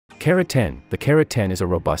Karat 10. The Karat 10 is a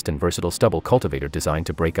robust and versatile stubble cultivator designed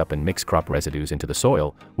to break up and mix crop residues into the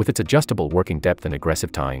soil. With its adjustable working depth and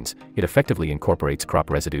aggressive tines, it effectively incorporates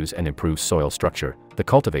crop residues and improves soil structure. The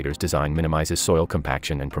cultivator's design minimizes soil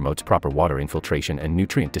compaction and promotes proper water infiltration and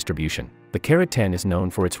nutrient distribution. The Karat 10 is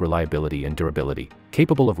known for its reliability and durability.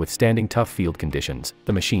 Capable of withstanding tough field conditions,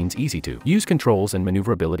 the machine's easy-to-use controls and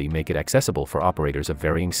maneuverability make it accessible for operators of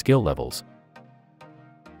varying skill levels.